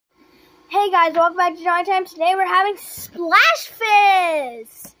Hey guys, welcome back to Johnny Time. Today we're having Splash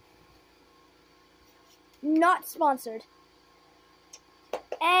Fizz. Not sponsored.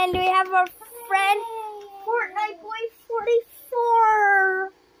 And we have our friend Fortnite Boy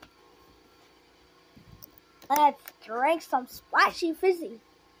 44. Let's drink some splashy fizzy.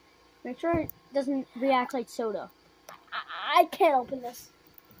 Make sure it doesn't react like soda. I can't open this.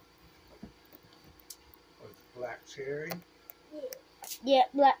 With black cherry. Yeah,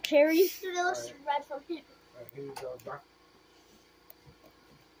 black cherries. It looks red from here. Here you go, Doc.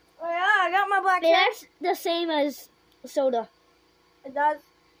 Oh yeah, I got my black Yeah, cherry. that's the same as soda. It does.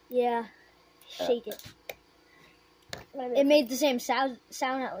 Yeah. Shake it. It It made the same sound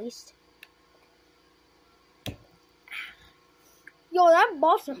at least. Yo, that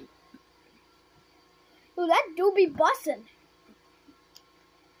bussin'. Yo, that do be bussin'.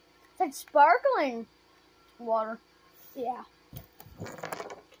 It's like sparkling water. Yeah.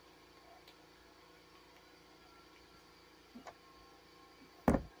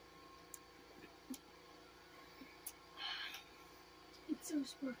 It's so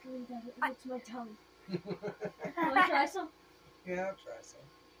sparkly that it hurts my tongue. Want to try some? Yeah, I'll try some.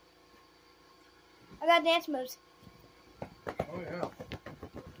 I got dance moves. Oh, yeah.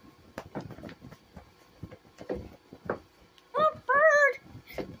 Oh, bird!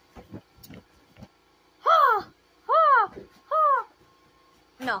 Ha! Ha! Ha!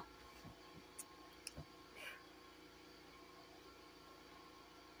 No.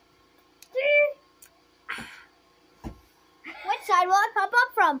 Which side will I pop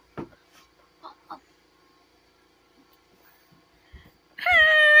up from?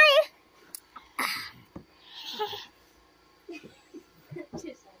 Hi! Hi!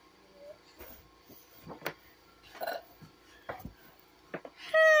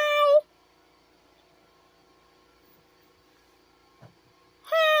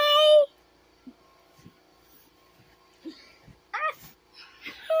 Hi!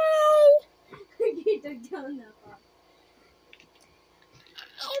 Hi! You took down that far.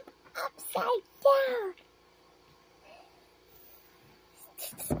 I'm upside down.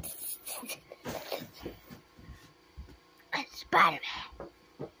 I'm Spider-Man.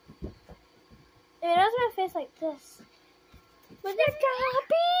 It does my face like this. But it's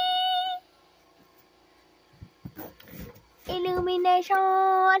happy. Illumination.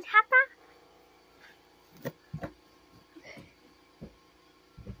 Hapa.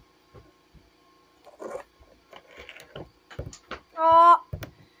 Oh.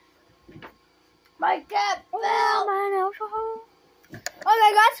 My cat fell.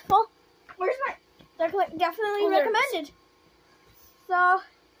 Okay, guys. Well, where's my? Definitely recommended. So,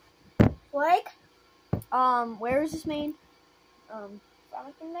 like, Where is this main?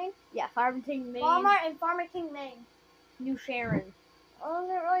 Farmington, Maine. Yeah, Farmington, Maine. Walmart and Farmington, Maine. New Sharon. Oh, is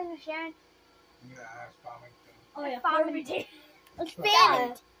it really New Sharon? Yeah, that's Farmington. Oh yeah, Farmington. It's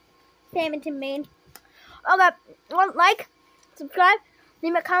Yeah. Farmington, Maine. Okay, well, like, subscribe,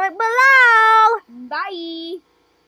 leave a comment below. Bye.